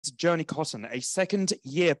Journee Cotton, a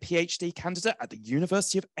second-year PhD candidate at the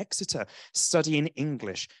University of Exeter, studying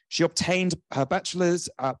English. She obtained her bachelor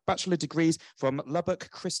degrees from Lubbock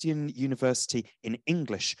Christian University in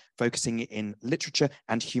English, focusing in literature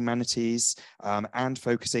and humanities, and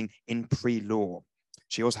focusing in pre-law.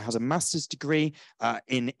 She also has a master's degree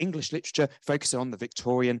in English literature, focusing on the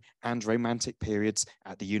Victorian and Romantic periods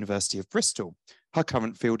at the University of Bristol. Her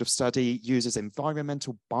current field of study uses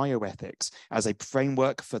environmental bioethics as a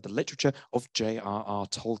framework for the literature of J.R.R.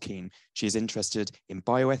 Tolkien. She is interested in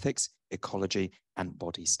bioethics, ecology, and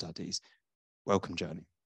body studies. Welcome, Journee.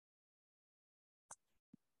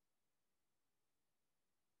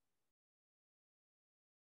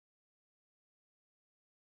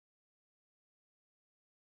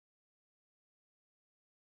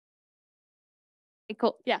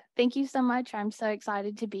 Cool. Yeah, thank you so much. I'm so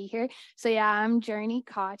excited to be here. So yeah, I'm Journee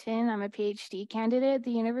Cotton. I'm a PhD candidate at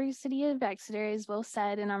the University of Exeter, as Will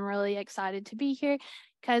said, and I'm really excited to be here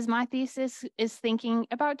because my thesis is thinking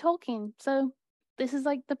about Tolkien. So this is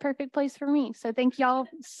like the perfect place for me. So thank y'all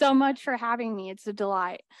so much for having me. It's a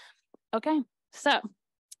delight. Okay, so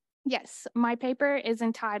yes, my paper is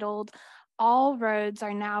entitled All Roads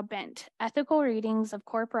Are Now Bent, Ethical Readings of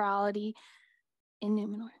Corporeality in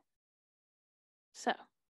Númenor. So,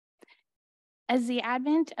 as the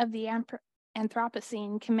advent of the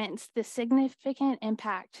Anthropocene commenced, the significant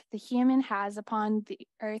impact the human has upon the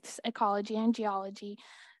Earth's ecology and geology,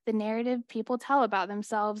 the narrative people tell about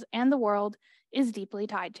themselves and the world is deeply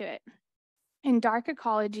tied to it. In Dark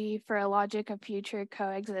Ecology for a Logic of Future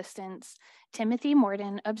Coexistence, Timothy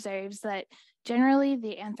Morton observes that generally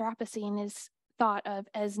the Anthropocene is thought of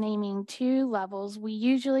as naming two levels we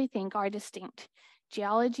usually think are distinct: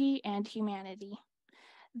 geology and humanity.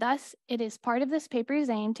 Thus, it is part of this paper's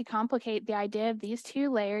aim to complicate the idea of these two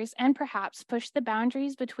layers and perhaps push the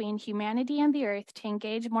boundaries between humanity and the earth to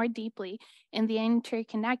engage more deeply in the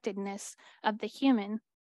interconnectedness of the human,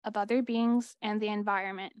 of other beings, and the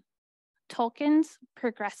environment. Tolkien's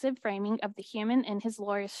progressive framing of the human in his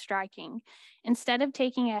lore is striking. Instead of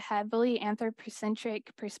taking a heavily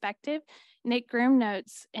anthropocentric perspective, Nick Groom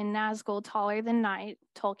notes in Nazgul Taller Than Night,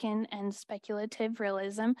 Tolkien and Speculative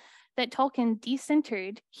Realism, that Tolkien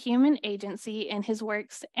decentered human agency in his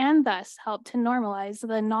works and thus helped to normalize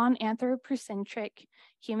the non-anthropocentric,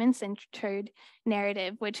 human-centered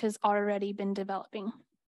narrative which has already been developing.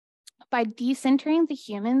 By decentering the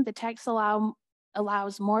human, the text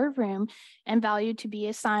allows more room and value to be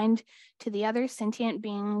assigned to the other sentient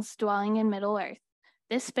beings dwelling in Middle-earth.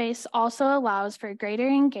 This space also allows for greater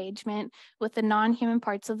engagement with the non-human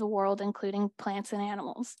parts of the world, including plants and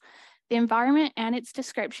animals. The environment and its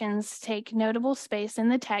descriptions take notable space in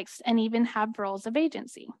the text and even have roles of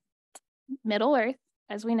agency. Middle-earth,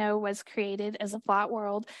 as we know, was created as a flat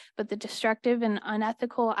world, but the destructive and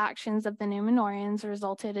unethical actions of the Númenóreans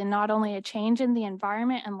resulted in not only a change in the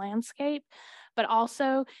environment and landscape, but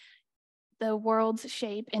also the world's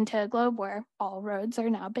shape into a globe where all roads are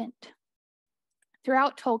now bent.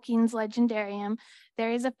 Throughout Tolkien's legendarium,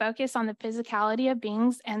 there is a focus on the physicality of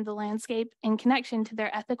beings and the landscape in connection to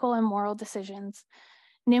their ethical and moral decisions.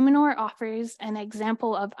 Númenor offers an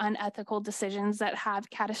example of unethical decisions that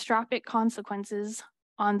have catastrophic consequences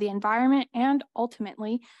on the environment and,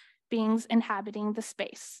 ultimately, beings inhabiting the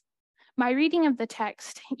space. My reading of the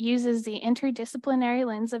text uses the interdisciplinary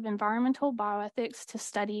lens of environmental bioethics to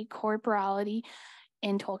study corporality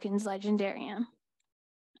in Tolkien's legendarium.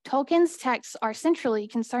 Tolkien's texts are centrally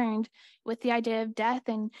concerned with the idea of death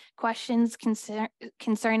and questions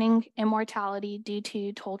concerning immortality due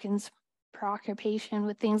to Tolkien's preoccupation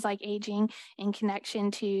with things like aging in connection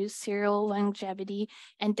to serial longevity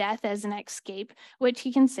and death as an escape, which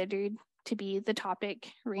he considered to be the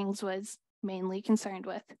topic Rings was mainly concerned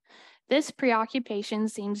with. This preoccupation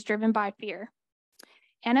seems driven by fear.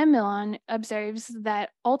 Anna Millon observes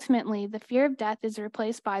that ultimately the fear of death is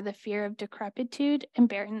replaced by the fear of decrepitude and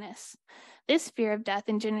barrenness. This fear of death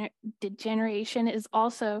and degeneration is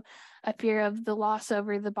also a fear of the loss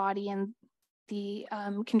over the body and the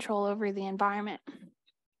control over the environment.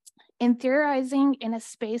 In theorizing in a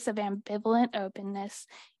space of ambivalent openness,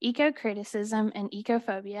 eco-criticism, and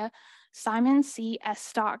ecophobia, Simon C.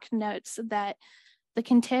 Estock notes that the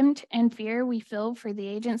contempt and fear we feel for the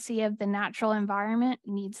agency of the natural environment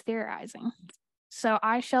needs theorizing. So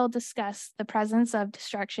I shall discuss the presence of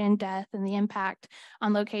destruction, death, and the impact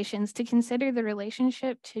on locations to consider the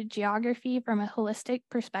relationship to geography from a holistic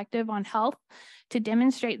perspective on health, to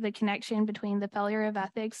demonstrate the connection between the failure of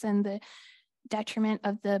ethics and the detriment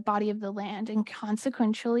of the body of the land, and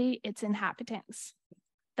consequentially its inhabitants.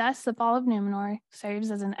 Thus, the fall of Númenor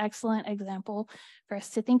serves as an excellent example for us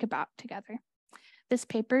to think about together. This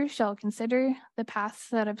paper shall consider the paths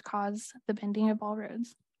that have caused the bending of all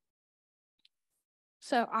roads.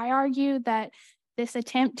 So I argue that this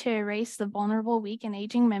attempt to erase the vulnerable, weak, and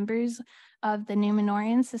aging members of the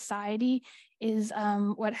Númenórean society is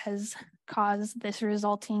what has caused this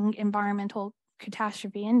resulting environmental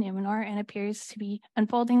catastrophe in Númenor and appears to be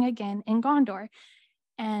unfolding again in Gondor.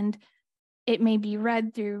 And it may be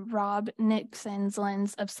read through Rob Nixon's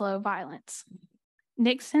lens of slow violence.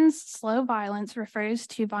 Nixon's slow violence refers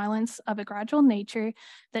to violence of a gradual nature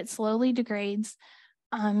that slowly degrades,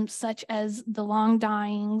 such as the long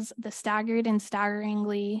dyings, the staggered and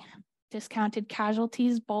staggeringly discounted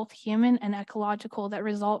casualties, both human and ecological, that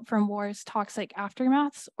result from war's toxic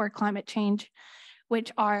aftermaths or climate change,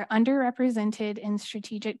 which are underrepresented in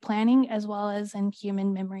strategic planning as well as in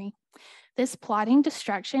human memory. This plotting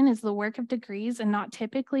destruction is the work of degrees and not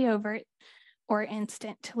typically overt or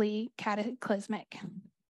instantly cataclysmic.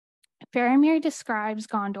 Faramir describes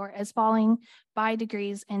Gondor as falling by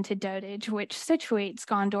degrees into dotage, which situates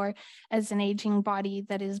Gondor as an aging body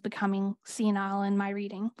that is becoming senile in my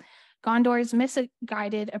reading. Gondor's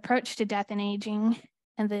misguided approach to death and aging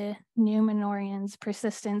and the Númenóreans'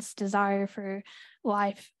 persistence desire for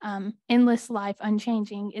life, endless life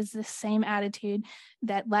unchanging, is the same attitude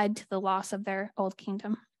that led to the loss of their old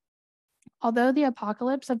kingdom. Although the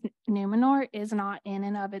apocalypse of Númenor is not in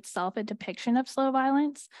and of itself a depiction of slow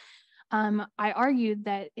violence, I argued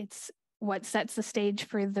that it's what sets the stage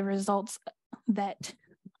for the results that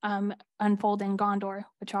unfold in Gondor,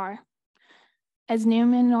 which are: as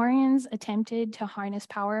Númenóreans attempted to harness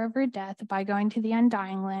power over death by going to the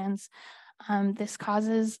Undying Lands, this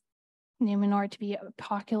causes Númenor to be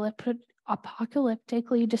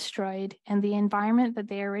apocalyptically destroyed, and the environment that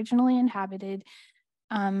they originally inhabited,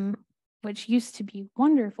 which used to be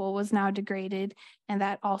wonderful, was now degraded, and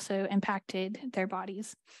that also impacted their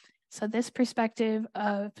bodies. So this perspective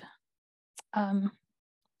and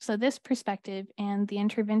the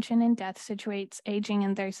intervention in death situates aging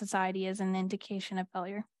in their society as an indication of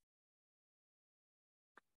failure.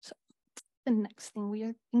 So the next thing we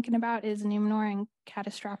are thinking about is Númenor and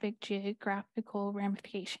catastrophic geographical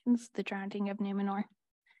ramifications, the drowning of Númenor.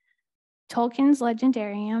 Tolkien's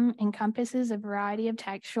legendarium encompasses a variety of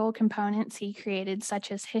textual components he created, such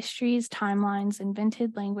as histories, timelines,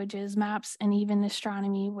 invented languages, maps, and even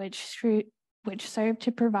astronomy, which serve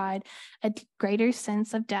to provide a greater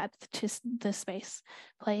sense of depth to the space,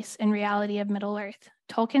 place, and reality of Middle-earth.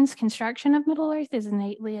 Tolkien's construction of Middle-earth is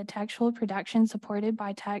innately a textual production supported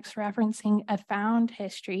by text referencing a found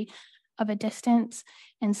history of a distant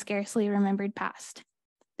and scarcely remembered past.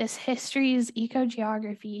 This history's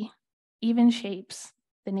ecogeography even shapes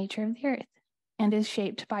the nature of the earth and is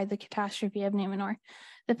shaped by the catastrophe of Númenor.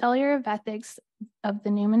 The failure of ethics of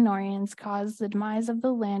the Númenóreans caused the demise of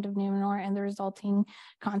the land of Númenor and the resulting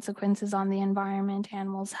consequences on the environment,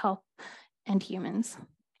 animals, health, and humans.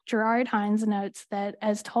 J.R.R. notes that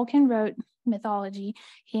as Tolkien wrote mythology,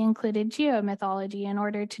 he included geomythology in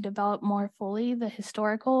order to develop more fully the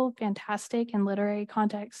historical, fantastic, and literary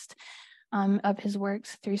context of his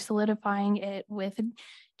works through solidifying it with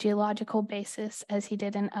geological basis, as he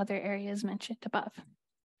did in other areas mentioned above.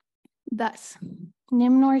 Thus,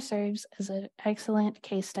 Númenor serves as an excellent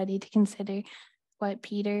case study to consider what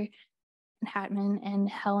Peter Hatman and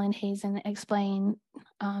Helen Hazen explain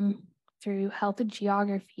through health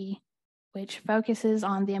geography, which focuses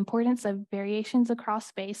on the importance of variations across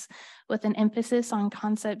space with an emphasis on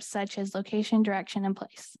concepts such as location, direction, and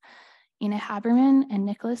place. Ina Haberman and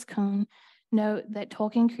Nicholas Kuhn note that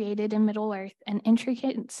Tolkien created in Middle-earth an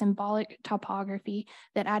intricate symbolic topography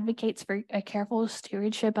that advocates for a careful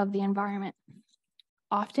stewardship of the environment.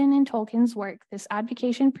 Often in Tolkien's work, this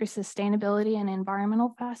advocacy for sustainability and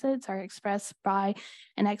environmental facets are expressed by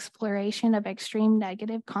an exploration of extreme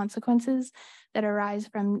negative consequences that arise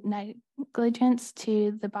from negligence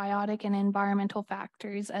to the biotic and environmental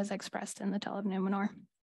factors as expressed in the Tale of Númenor.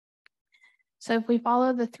 So if we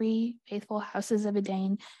follow the three faithful houses of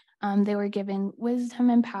Edain, they were given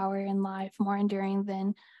wisdom and power in life more enduring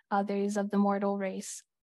than others of the mortal race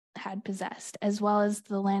had possessed, as well as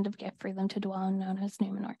the land of gift for them to dwell in, known as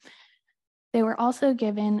Númenor. They were also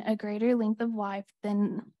given a greater length of life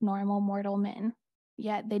than normal mortal men,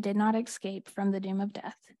 yet they did not escape from the doom of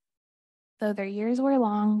death. Though their years were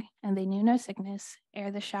long and they knew no sickness,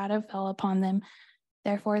 ere the shadow fell upon them,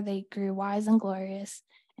 therefore they grew wise and glorious,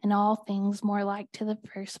 in all things more like to the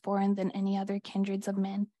firstborn than any other kindreds of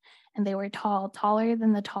men. And they were tall, taller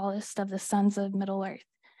than the tallest of the sons of Middle-earth,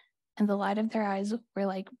 and the light of their eyes were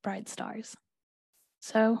like bright stars.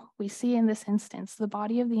 So we see in this instance, the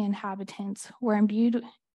body of the inhabitants were imbued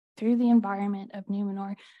through the environment of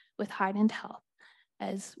Númenor with heightened health,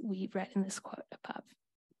 as we read in this quote above.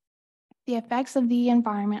 The effects of the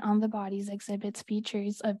environment on the bodies exhibits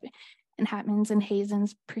features of inhabitants and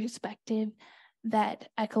Hazen's perspective that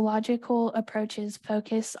ecological approaches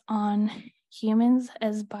focus on humans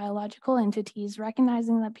as biological entities,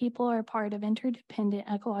 recognizing that people are part of interdependent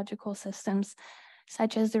ecological systems,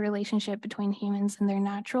 such as the relationship between humans and their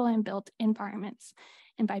natural and built environments.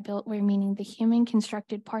 And by built, we're meaning the human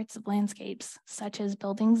constructed parts of landscapes, such as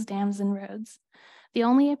buildings, dams, and roads. The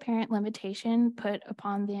only apparent limitation put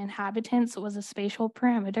upon the inhabitants was a spatial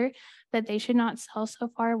parameter that they should not sail so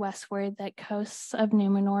far westward that coasts of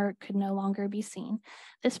Númenor could no longer be seen.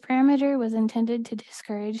 This parameter was intended to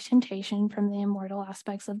discourage temptation from the immortal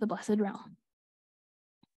aspects of the blessed realm.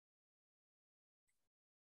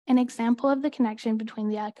 An example of the connection between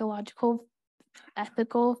the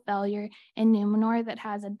ethical failure in Númenor that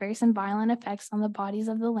has adverse and violent effects on the bodies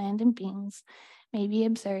of the land and beings may be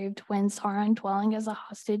observed when Sauron, dwelling as a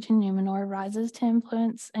hostage in Númenor, rises to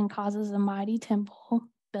influence and causes a mighty temple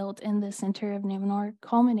built in the center of Númenor,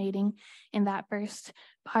 culminating in that first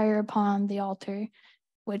pyre upon the altar,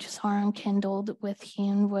 which Sauron kindled with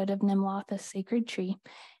hewn wood of Nimloth, a sacred tree,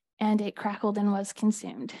 and it crackled and was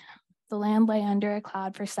consumed. The land lay under a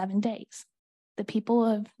cloud for 7 days. The people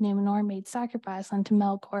of Númenor made sacrifice unto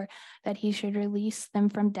Melkor that he should release them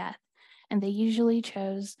from death, and they usually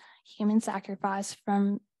chose human sacrifices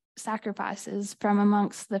from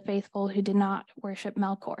amongst the faithful who did not worship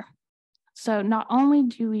Melkor. So not only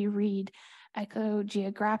do we read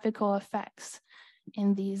ecogeographical effects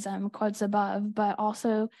in these quotes above, but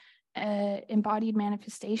also embodied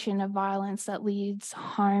manifestation of violence that leads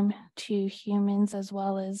harm to humans as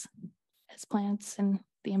well as plants and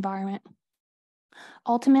the environment.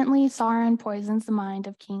 Ultimately, Sauron poisons the mind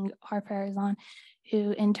of King Har-Pharazôn,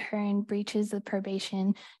 who in turn breaches the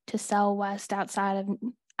probation to sail west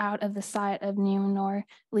out of the sight of Númenor,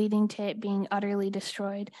 leading to it being utterly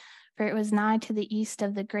destroyed. For it was nigh to the east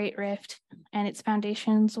of the great rift, and its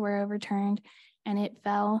foundations were overturned, and it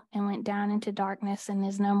fell and went down into darkness and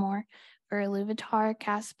is no more. For Ilúvatar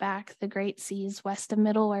cast back the great seas west of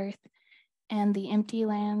Middle-earth, and the empty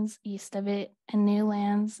lands east of it, and new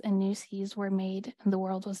lands and new seas were made, and the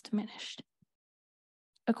world was diminished.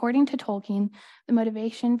 According to Tolkien, the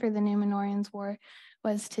motivation for the Númenóreans' war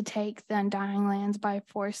was to take the Undying Lands by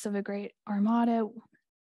force of a great armada,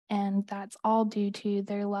 and that's all due to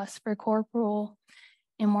their lust for corporeal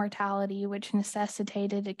immortality, which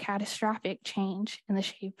necessitated a catastrophic change in the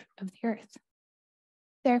shape of the earth.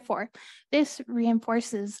 Therefore, this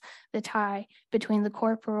reinforces the tie between the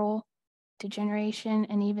corporeal degeneration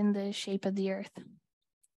and even the shape of the earth.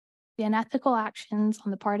 The unethical actions on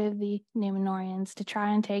the part of the Númenóreans to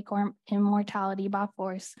try and take immortality by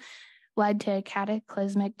force led to a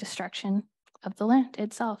cataclysmic destruction of the land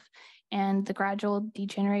itself and the gradual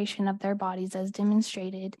degeneration of their bodies as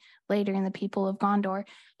demonstrated later in the people of Gondor,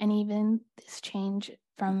 and even this change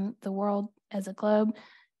from the world as a globe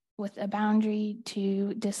with a boundary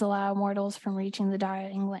to disallow mortals from reaching the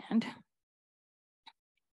dying land.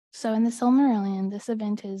 So in the Silmarillion, this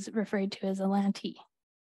event is referred to as Atlanti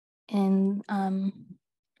in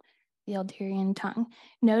the Eldarian tongue.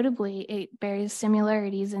 Notably, it bears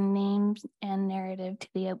similarities in names and narrative to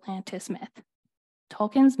the Atlantis myth.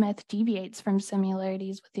 Tolkien's myth deviates from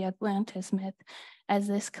similarities with the Atlantis myth, as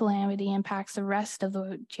this calamity impacts the rest of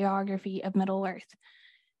the geography of Middle-earth.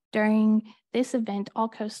 During this event, all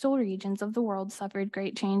coastal regions of the world suffered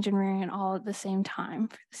great change and ruin all at the same time.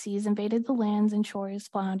 The seas invaded the lands and shores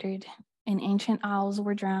floundered, and ancient isles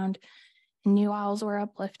were drowned, and new isles were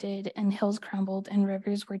uplifted, and hills crumbled, and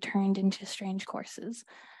rivers were turned into strange courses.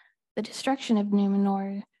 The destruction of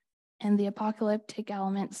Númenor and the apocalyptic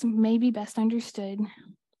elements may be best understood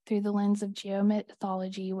through the lens of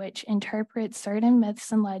geomythology, which interprets certain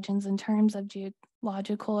myths and legends in terms of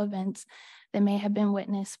geological events that may have been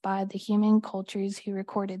witnessed by the human cultures who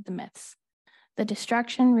recorded the myths. The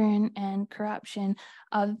destruction, ruin, and corruption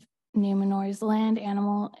of Númenor's land,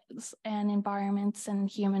 animals, and environments and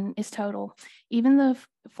human is total. Even the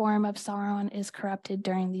form of Sauron is corrupted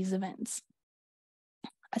during these events.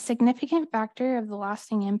 A significant factor of the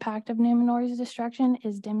lasting impact of Númenor's destruction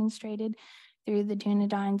is demonstrated through the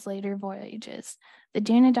Dúnedain's later voyages. The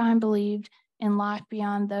Dúnedain believed in life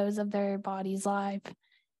beyond those of their body's life,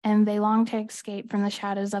 and they longed to escape from the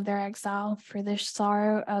shadows of their exile, for the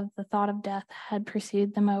sorrow of the thought of death had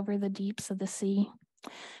pursued them over the deeps of the sea,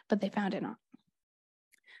 but they found it not.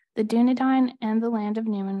 The Dúnedain and the land of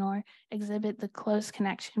Númenor exhibit the close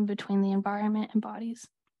connection between the environment and bodies.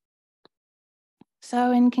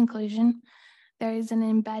 So in conclusion, there is an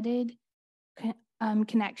embedded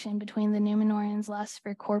connection between the Númenóreans' lust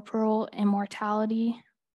for corporeal immortality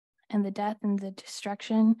and the death and the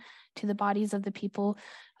destruction to the bodies of the people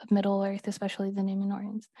of Middle Earth, especially the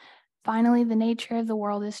Númenóreans. Finally, the nature of the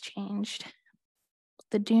world is changed.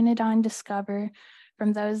 The Dunedain discover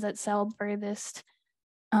from those that sailed furthest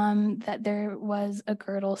that there was a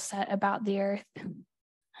girdle set about the earth,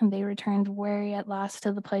 and they returned weary at last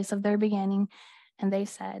to the place of their beginning, and they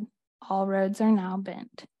said, all roads are now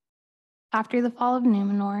bent. After the fall of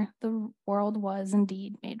Númenor, the world was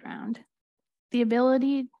indeed made round. The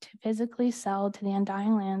ability to physically sail to the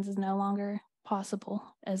Undying Lands is no longer possible,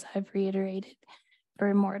 as I've reiterated, for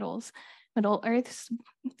immortals. Middle Earth's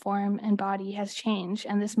form and body has changed,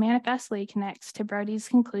 and this manifestly connects to Brody's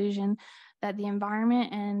conclusion that the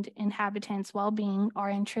environment and inhabitants' well-being are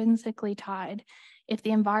intrinsically tied. If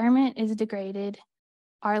the environment is degraded,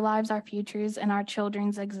 our lives, our futures, and our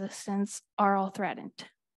children's existence are all threatened.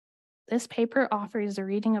 This paper offers a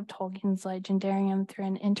reading of Tolkien's legendarium through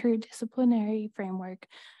an interdisciplinary framework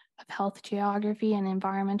of health geography and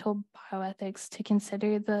environmental bioethics to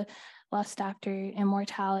consider the lust after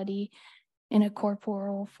immortality in a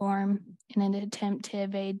corporeal form in an attempt to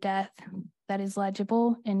evade death that is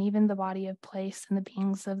legible in even the body of place and the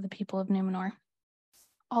beings of the people of Númenor.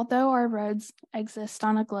 Although our roads exist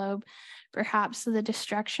on a globe, perhaps the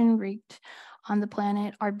destruction wreaked on the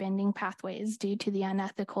planet are bending pathways due to the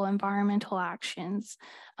unethical environmental actions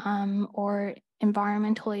or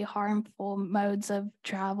environmentally harmful modes of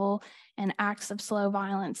travel and acts of slow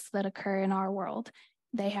violence that occur in our world.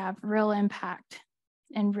 They have real impact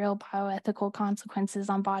and real bioethical consequences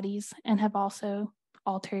on bodies and have also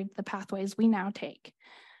altered the pathways we now take.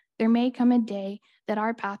 There may come a day that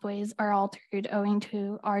our pathways are altered owing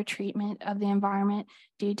to our treatment of the environment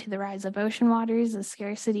due to the rise of ocean waters, the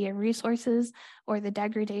scarcity of resources, or the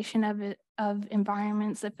degradation of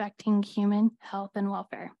environments affecting human health and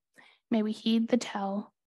welfare. May we heed the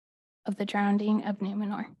tale of the drowning of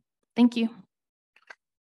Númenor. Thank you.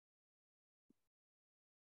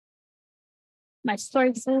 My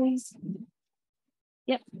sources.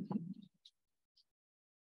 Yep.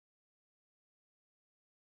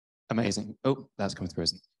 Amazing. Oh, that's coming through,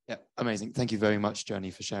 isn't it? Yeah, amazing. Thank you very much,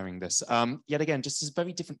 Journee, for sharing this. Yet again, just a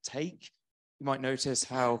very different take. You might notice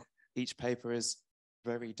how each paper is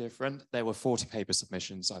very different. There were 40 paper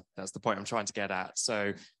submissions. That's the point I'm trying to get at.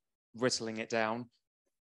 So whittling it down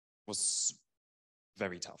was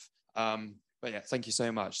very tough. But yeah, thank you so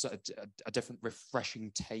much. So a different,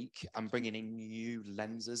 refreshing take and bringing in new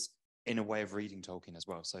lenses in a way of reading Tolkien as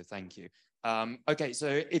well. So thank you. Okay,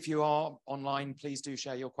 so if you are online, please do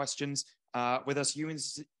share your questions with us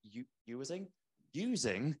using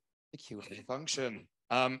the Q&A function.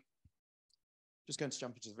 Just going to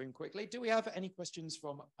jump into the room quickly. Do we have any questions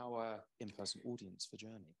from our in-person audience for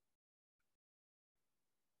Journee?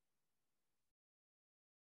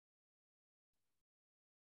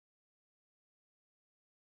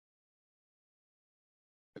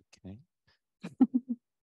 Okay.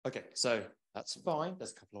 Okay, so that's fine.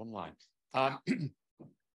 There's a couple online.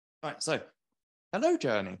 Right, so hello,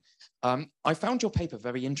 Journee. I found your paper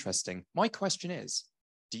very interesting. My question is,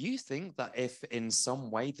 do you think that if in some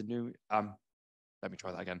way the new, let me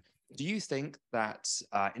try that again. Do you think that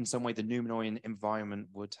in some way the Númenórean environment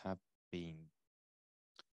would have been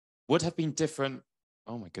different?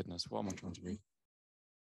 Oh my goodness, what am I trying to read?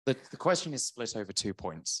 The question is split over 2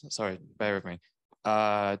 points. Sorry, bear with me.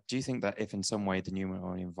 Do you think that if in some way the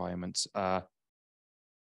Númenórean environment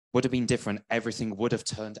would have been different, everything would have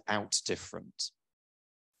turned out different?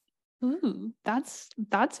 Ooh, that's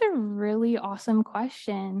a really awesome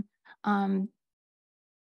question.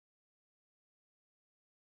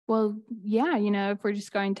 Well, yeah, if we're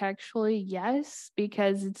just going textually, yes,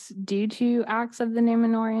 because it's due to acts of the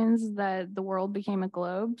Númenóreans that the world became a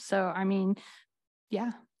globe. So, I mean,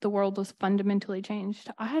 yeah, the world was fundamentally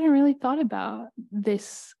changed. I hadn't really thought about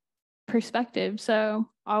this perspective, so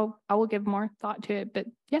I will give more thought to it. But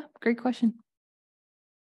yeah, great question.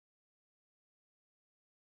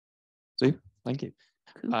 So, thank you.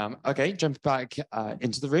 Cool. Okay, jump back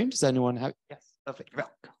into the room. Does anyone have? Yes, lovely.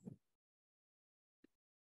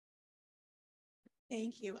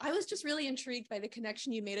 Thank you. I was just really intrigued by the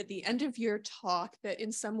connection you made at the end of your talk that in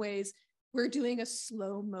some ways we're doing a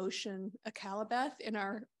slow motion Akalabeth in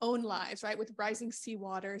our own lives, right? With rising sea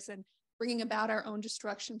waters and bringing about our own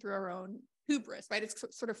destruction through our own hubris, right? It's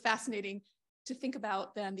sort of fascinating to think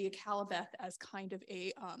about then the Akalabeth as kind of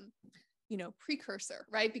a, precursor,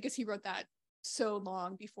 right? Because he wrote that so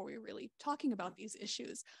long before we were really talking about these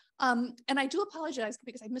issues. And I do apologize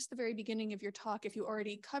because I missed the very beginning of your talk if you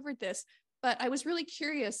already covered this. But I was really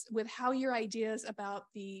curious with how your ideas about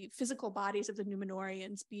the physical bodies of the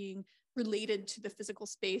Númenóreans being related to the physical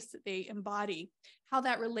space that they embody, how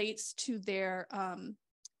that relates to their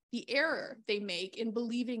the error they make in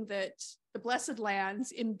believing that the Blessed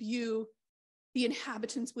Lands imbue the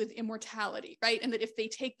inhabitants with immortality, right? And that if they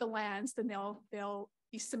take the lands, then they'll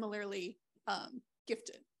be similarly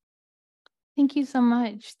gifted. Thank you so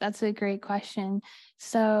much. That's a great question.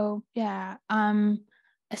 So yeah,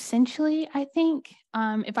 essentially, I think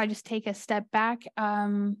if I just take a step back,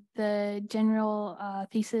 the general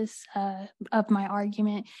thesis of my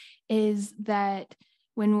argument is that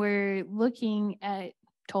when we're looking at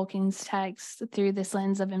Tolkien's text through this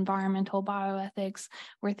lens of environmental bioethics,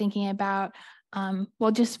 we're thinking about,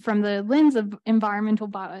 well, just from the lens of environmental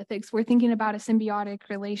bioethics, we're thinking about a symbiotic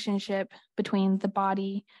relationship between the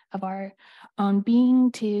body of our own being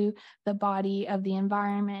to the body of the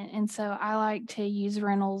environment. And so I like to use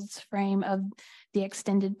Reynolds' frame of the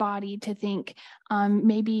extended body to think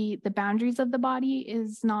maybe the boundaries of the body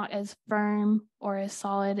is not as firm or as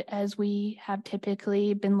solid as we have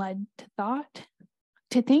typically been led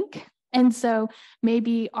to think. And so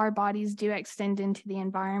maybe our bodies do extend into the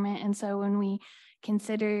environment. And so when we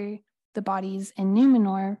consider the bodies in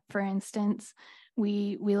Númenor, for instance,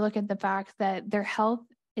 we look at the fact that their health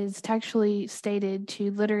is textually stated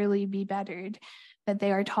to literally be bettered, that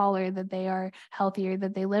they are taller, that they are healthier,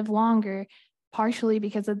 that they live longer, partially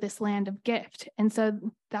because of this land of gift. And so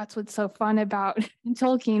that's what's so fun about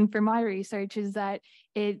Tolkien for my research, is that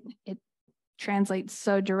it translates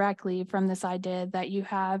so directly from this idea that you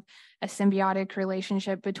have a symbiotic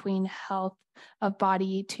relationship between health of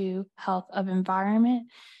body to health of environment.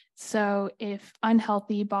 So if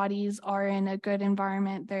unhealthy bodies are in a good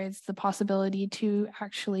environment, there's the possibility to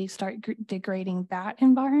actually start degrading that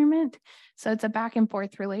environment. So it's a back and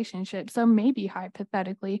forth relationship. So maybe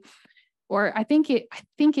hypothetically, or I think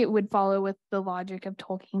it would follow with the logic of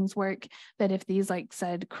Tolkien's work, that if these, like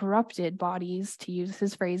said, corrupted bodies, to use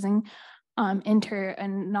his phrasing, enter a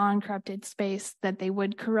non-corrupted space, that they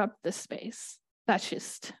would corrupt the space. That's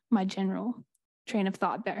just my general train of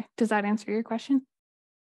thought there. Does that answer your question?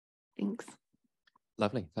 Thanks.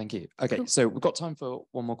 Lovely, thank you. Okay, Cool. so we've got time for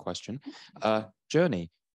one more question. Journee,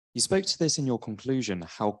 you spoke to this in your conclusion,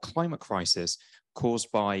 how climate crisis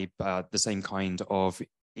caused by the same kind of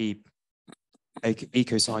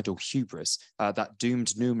ecocidal hubris that doomed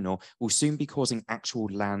Númenor will soon be causing actual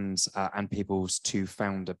lands and peoples to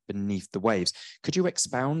founder beneath the waves. Could you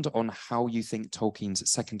expound on how you think Tolkien's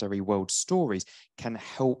secondary world stories can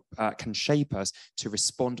help, can shape us to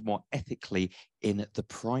respond more ethically in the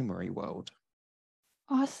primary world?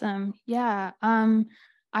 Awesome. Yeah.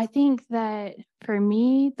 I think that for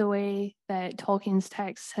me, the way that Tolkien's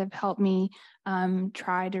texts have helped me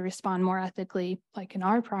try to respond more ethically, like in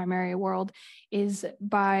our primary world, is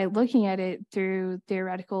by looking at it through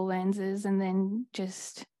theoretical lenses, and then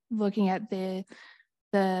just looking at the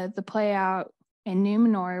play out in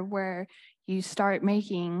Númenor, where you start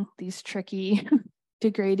making these tricky,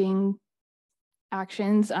 degrading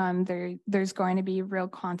actions. There's going to be real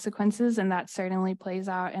consequences, and that certainly plays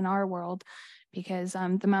out in our world, because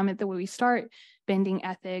the moment that we start bending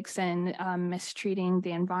ethics and mistreating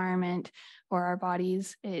the environment or our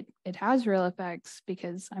bodies, it has real effects,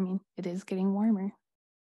 because I mean, it is getting warmer.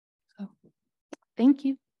 So thank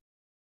you.